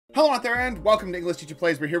Hello out there and welcome to English Teacher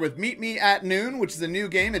Plays. We're here with Meet Me at NooN, which is a new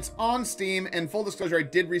game. It's on Steam, and full disclosure, I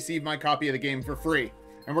did receive my copy of the game for free.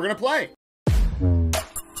 And we're gonna play.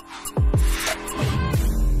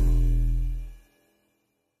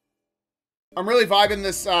 I'm really vibing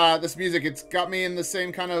this this music. It's got me in the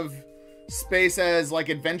same kind of space as like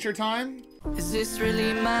Adventure Time. Is this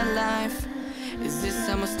really my life? Is this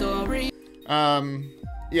summer story?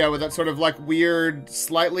 Yeah, with that sort of like weird,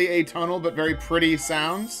 slightly atonal but very pretty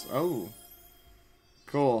sounds. Oh.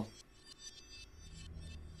 Cool.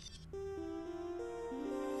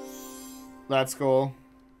 That's cool.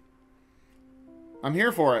 I'm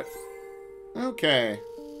here for it. Okay.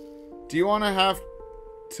 Do you want to have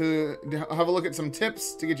a look at some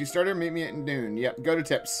tips to get you started? Meet me at NooN. Yep, go to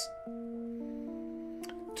tips.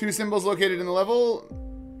 2 symbols located in the level.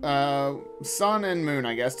 Sun and moon,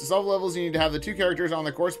 I guess. To solve levels, you need to have the 2 characters on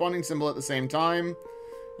the corresponding symbol at the same time.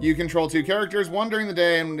 You control 2 characters, one during the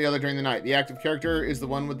day and the other during the night. The active character is the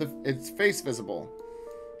one with its face visible.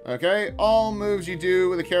 Okay, all moves you do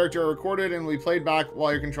with a character are recorded and will be played back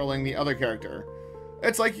while you're controlling the other character.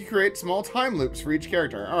 It's like you create small time loops for each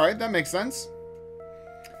character. Alright, that makes sense.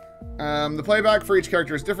 The playback for each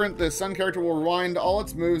character is different. The sun character will rewind all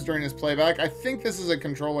its moves during his playback. I think this is a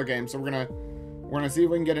controller game, so we're gonna see if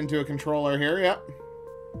we can get into a controller here. Yep.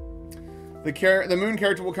 The moon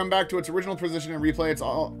character will come back to its original position and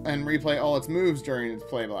replay all its moves during its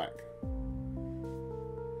playback.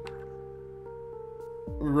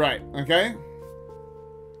 Right. Okay.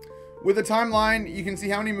 With the timeline, you can see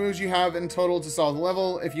how many moves you have in total to solve the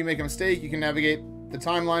level. If you make a mistake, you can navigate the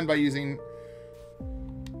timeline by using.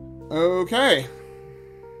 Okay.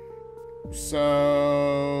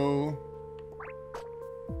 So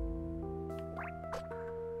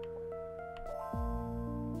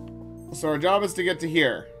our job is to get to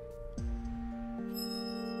here.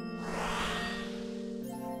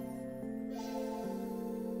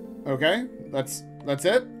 Okay, that's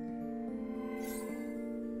it.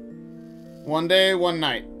 One day, one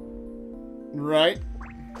night. Right.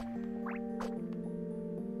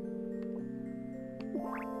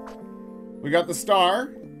 We got the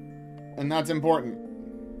star, and that's important.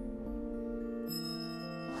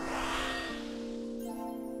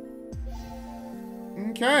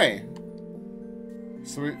 Okay.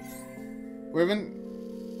 So we haven't.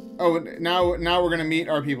 Oh, now we're gonna meet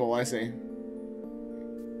our people. I see.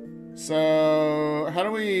 So how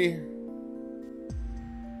do we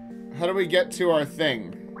get to our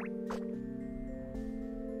thing?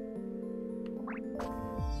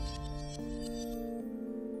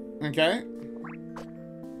 Okay.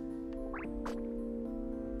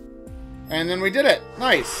 And then we did it.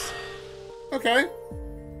 Nice. Okay.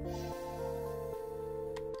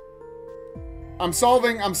 I'm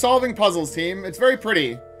solving puzzles, team. It's very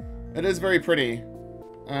pretty. It is very pretty.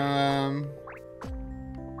 Oh,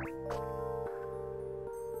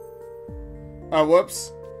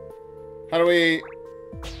 whoops. How do we...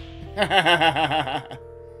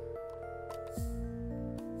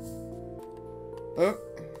 Oh.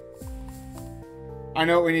 I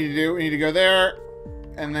know what we need to do. We need to go there,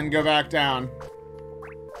 and then go back down.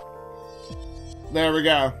 There we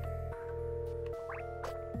go.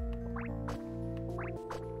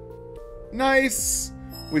 Nice!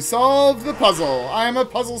 We solved the puzzle. I am a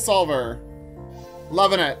puzzle solver.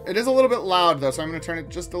 Loving it. It is a little bit loud though, so I'm going to turn it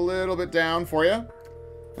just a little bit down for you.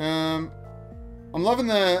 I'm loving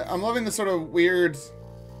the sort of weird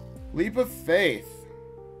leap of faith.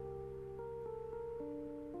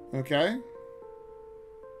 Okay.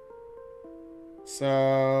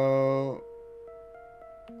 So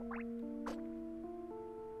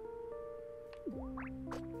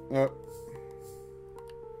oh.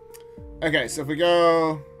 Okay, so if we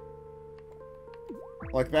go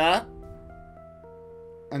like that,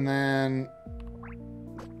 and then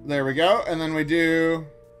there we go, and then we do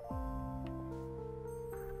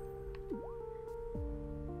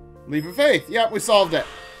leap of faith. Yep, we solved it.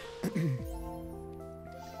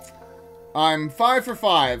 I'm 5 for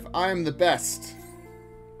 5. I'm the best.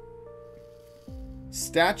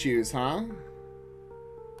 Statues, huh?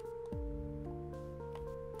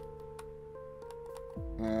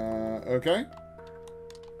 Okay.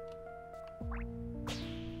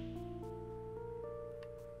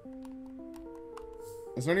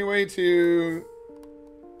 Is there any way to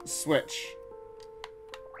switch?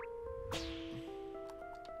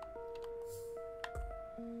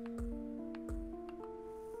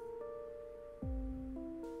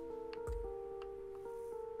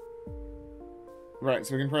 Right,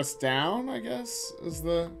 so we can press down, I guess, is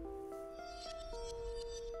the...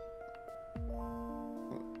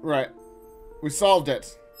 Right. We solved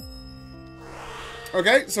it.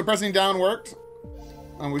 Okay, so pressing down worked.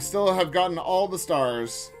 And we still have gotten all the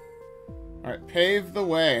stars. Alright, pave the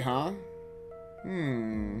way, huh?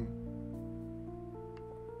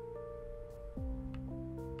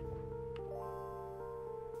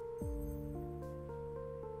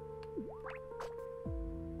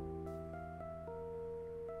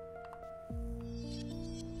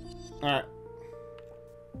 Alright.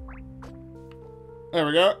 There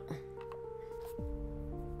we go.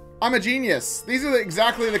 I'm a genius. These are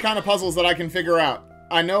exactly the kind of puzzles that I can figure out.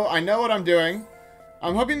 I know what I'm doing.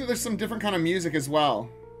 I'm hoping that there's some different kind of music as well.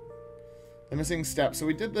 The missing step. So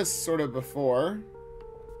we did this sort of before.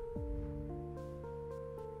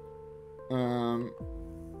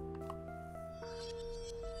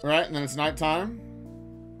 Right, and then it's nighttime.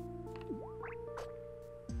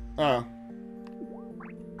 Oh.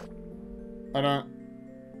 I don't...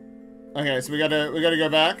 Okay, so we gotta go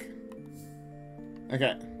back.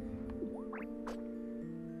 Okay.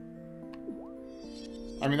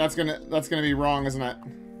 I mean, that's gonna be wrong, isn't it?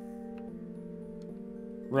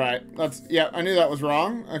 Right. Yeah, I knew that was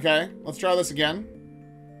wrong. Okay, let's try this again.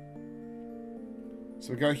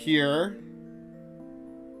 So we go here.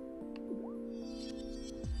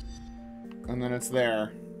 And then it's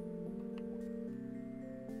there.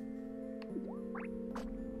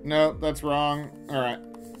 Nope, that's wrong. Alright.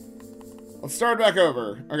 Let's start back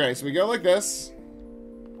over. Okay, so we go like this.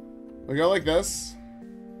 We go like this.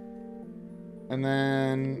 And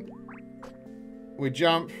then we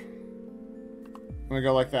jump. And we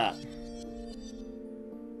go like that.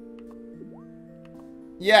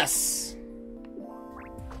 Yes!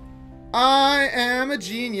 I am a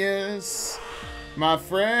genius, my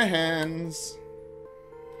friends.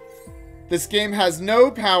 This game has no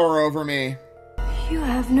power over me. You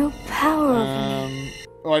have no power over me.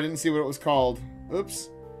 Oh, I didn't see what it was called. Oops.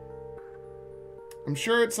 I'm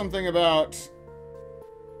sure it's something about...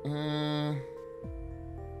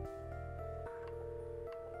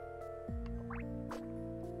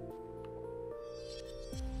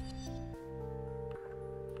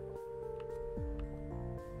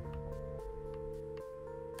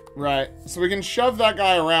 Right, so we can shove that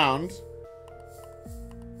guy around.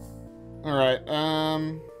 Alright,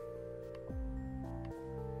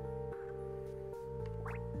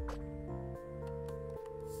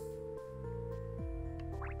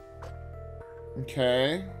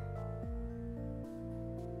 okay.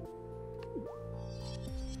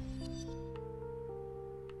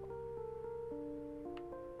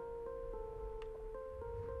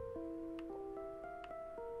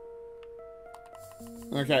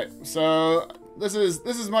 Okay, so this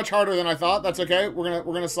is much harder than I thought. That's okay. We're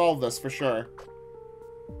gonna solve this for sure.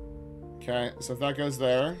 Okay, so if that goes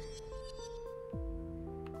there.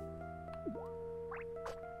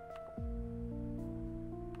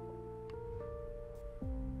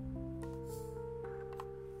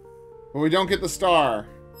 But we don't get the star.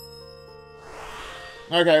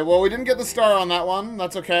 Okay, well we didn't get the star on that one.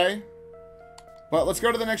 That's okay. But let's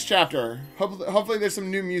go to the next chapter. Hopefully there's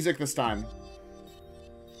some new music this time.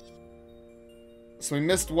 So we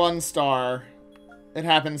missed one star. It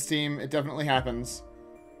happens, team. It definitely happens.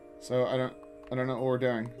 So I don't know what we're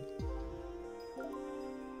doing.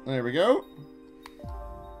 There we go.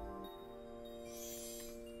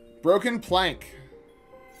 Broken plank.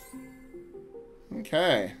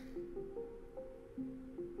 Okay.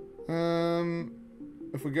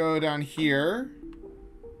 If we go down here.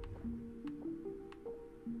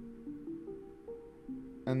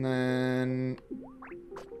 And then...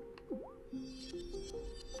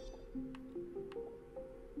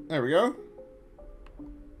 There we go.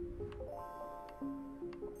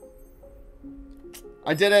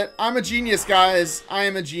 I did it. I'm a genius, guys. I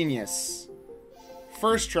am a genius.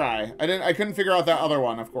 First try. I couldn't figure out that other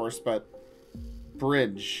one, of course, but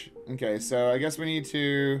bridge. Okay, so I guess we need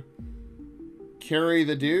to carry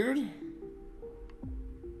the dude.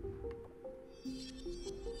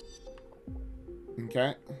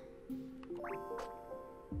 Okay.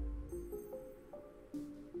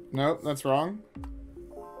 Nope, that's wrong.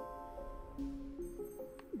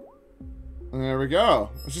 There we go.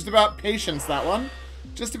 It's just about patience, that one.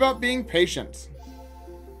 Just about being patient.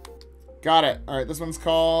 Got it. Alright, this one's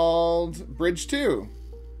called Bridge 2.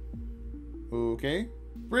 Okay.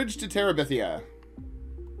 Bridge to Terabithia.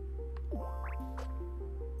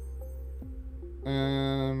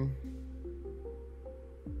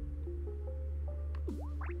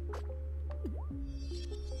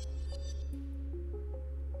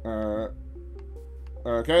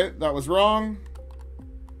 Okay, that was wrong.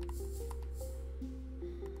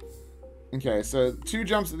 Okay, so 2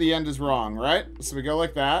 jumps at the end is wrong, right? So we go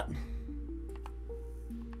like that.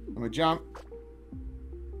 And we jump.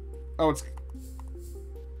 Oh, it's...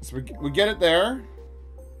 So we get it there.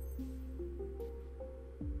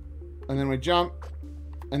 And then we jump.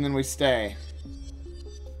 And then we stay.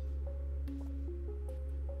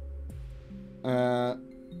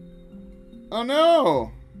 Oh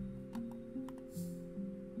no!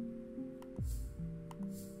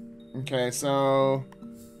 Okay, so...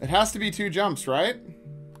 It has to be 2 jumps, right?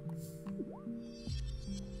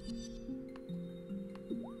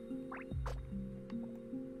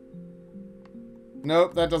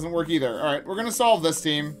 Nope, that doesn't work either. Alright, we're gonna solve this,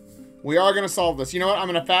 team. We are gonna solve this. You know what? I'm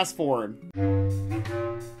gonna fast forward.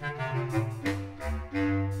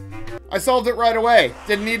 I solved it right away.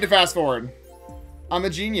 Didn't need to fast forward. I'm a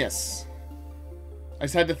genius. I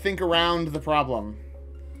just had to think around the problem.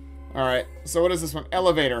 Alright, so what is this one?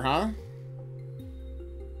 Elevator, huh?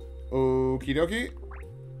 Okie dokie.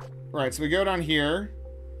 Right, so we go down here.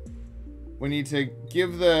 We need to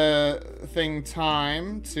give the thing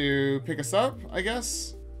time to pick us up, I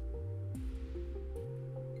guess.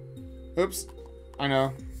 Oops. I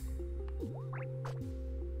know.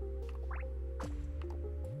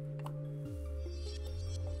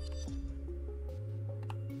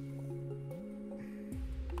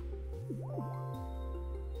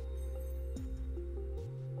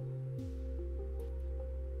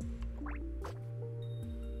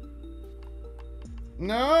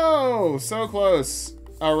 No! So close.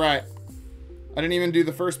 All right. I didn't even do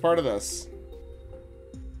the first part of this.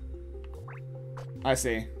 I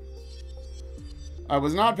see. I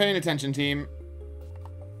was not paying attention, team.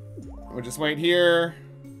 We'll just wait here.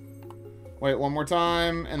 Wait one more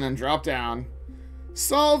time, and then drop down.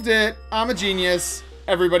 Solved it! I'm a genius.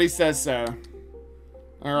 Everybody says so.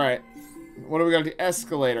 Alright. What do we got to do?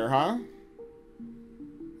 Escalator, huh?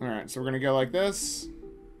 Alright, so we're gonna go like this.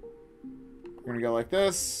 We're gonna go like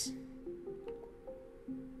this.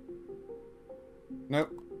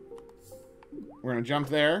 Nope. We're gonna jump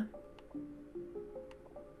there.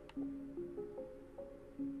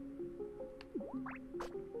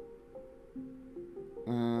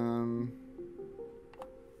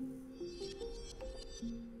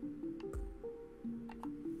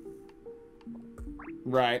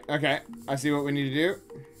 Right, okay. I see what we need to do.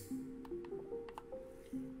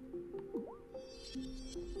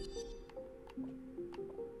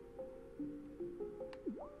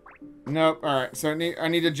 Nope. All right. So I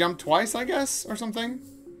need to jump twice, I guess, or something.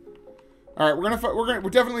 All right. We're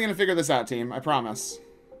definitely gonna figure this out, team. I promise.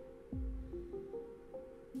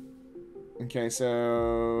 Okay.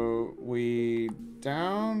 So we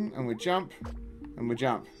down and we jump and we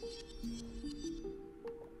jump.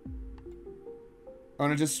 Oh,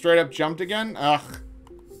 and it just straight up jumped again. Ugh.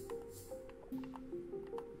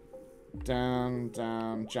 Down,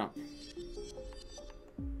 down, jump.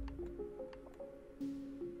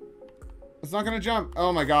 It's not gonna jump.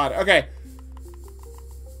 Oh my god. Okay.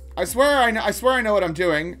 I swear I know what I'm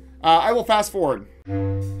doing. I will fast forward.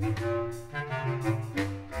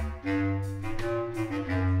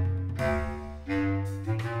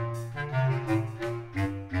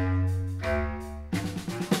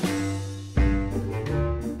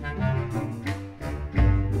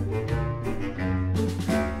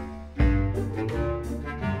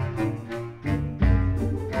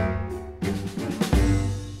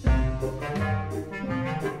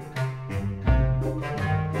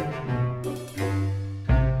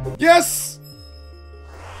 Yes!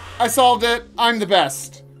 I solved it. I'm the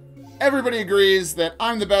best. Everybody agrees that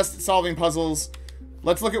I'm the best at solving puzzles.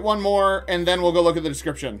 Let's look at one more, and then we'll go look at the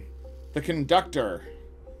description. The conductor.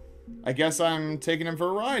 I guess I'm taking him for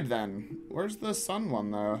a ride, then. Where's the sun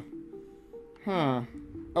one, though? Huh.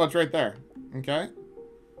 Oh, it's right there. Okay.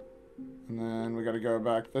 And then we gotta go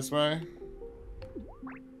back this way.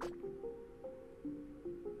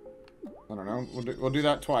 I don't know. We'll do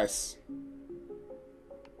that twice.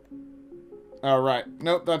 Oh, right.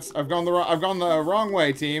 Nope, I've gone the wrong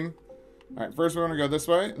way, team. Alright, first we're gonna go this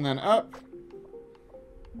way, and then up.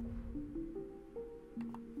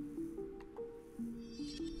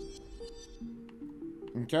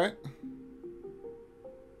 Okay.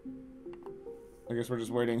 I guess we're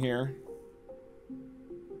just waiting here.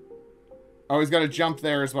 Oh, he's got to jump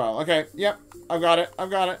there as well. Okay, yep. I've got it.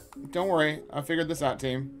 I've got it. Don't worry. I figured this out,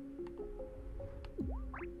 team.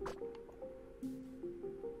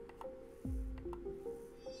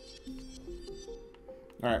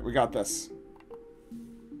 Alright, we got this.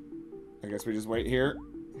 I guess we just wait here.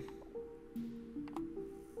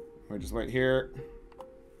 We just wait here.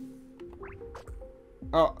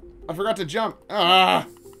 Oh, I forgot to jump. Ah!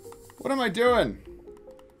 What am I doing?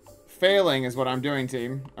 Failing is what I'm doing,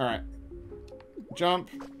 team. Alright.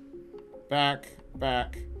 Jump. Back.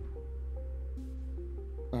 Back.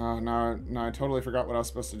 No, I totally forgot what I was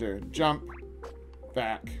supposed to do. Jump,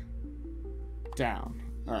 back, down.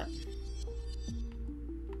 Alright.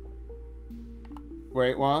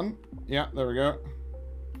 Wait, one. Yeah, there we go.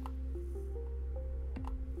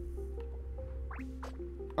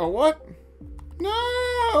 Oh, what?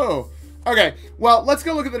 No! Okay, well, let's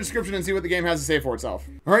go look at the description and see what the game has to say for itself.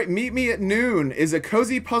 Alright, Meet Me at NooN is a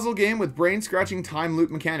cozy puzzle game with brain-scratching time loop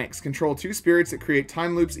mechanics. Control 2 spirits that create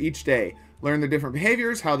time loops each day. Learn their different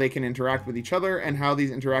behaviors, how they can interact with each other, and how these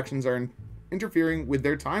interactions are interfering with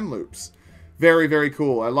their time loops. Very, very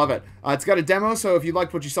cool. I love it. It's got a demo, so if you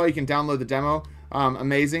liked what you saw, you can download the demo.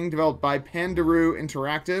 Amazing. Developed by Pandaroo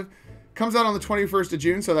Interactive. Comes out on the 21st of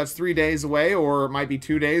June, so that's 3 days away, or it might be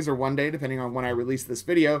 2 days or 1 day, depending on when I release this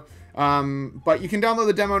video. But you can download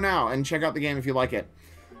the demo now and check out the game if you like it.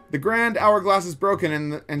 The grand hourglass is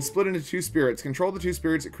broken and split into 2 spirits. Control the 2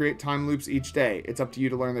 spirits that create time loops each day. It's up to you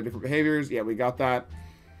to learn their different behaviors. Yeah, we got that.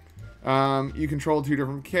 You control 2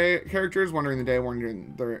 different characters, one during the day, one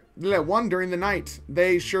during the night.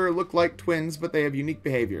 They sure look like twins, but they have unique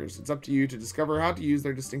behaviors. It's up to you to discover how to use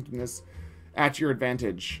their distinctiveness at your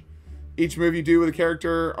advantage. Each move you do with a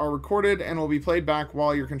character are recorded and will be played back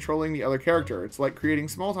while you're controlling the other character. It's like creating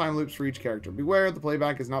small time loops for each character. Beware, the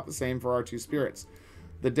playback is not the same for our 2 spirits.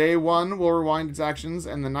 The day one will rewind its actions,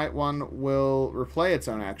 and the night one will replay its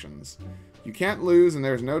own actions. You can't lose, and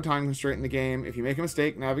there's no time constraint in the game. If you make a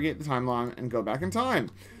mistake, navigate the timeline and go back in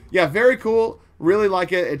time. Yeah, very cool. Really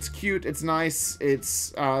like it. It's cute. It's nice.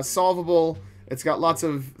 It's solvable. It's got lots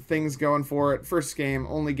of things going for it. First game,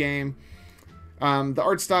 only game. The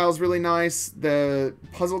art style is really nice. The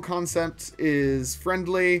puzzle concept is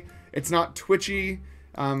friendly. It's not twitchy.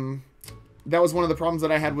 That was one of the problems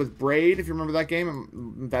that I had with Braid, if you remember that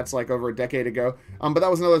game. That's like over a decade ago. But that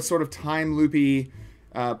was another sort of time loopy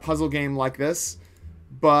puzzle game like this.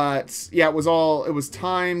 But yeah, it was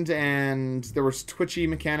timed and there was twitchy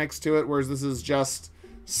mechanics to it, whereas this is just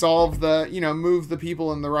move the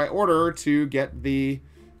people in the right order to get the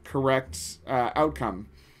correct outcome.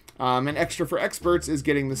 And extra for experts is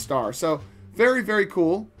getting the star. So very, very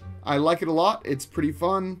cool. I like it a lot. It's pretty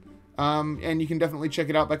fun. And you can definitely check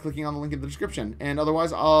it out by clicking on the link in the description. And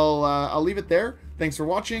otherwise, I'll leave it there. Thanks for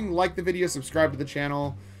watching. Like the video, subscribe to the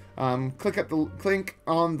channel. Click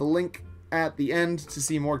on the link at the end to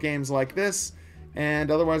see more games like this.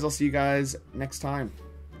 And otherwise, I'll see you guys next time.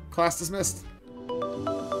 Class dismissed.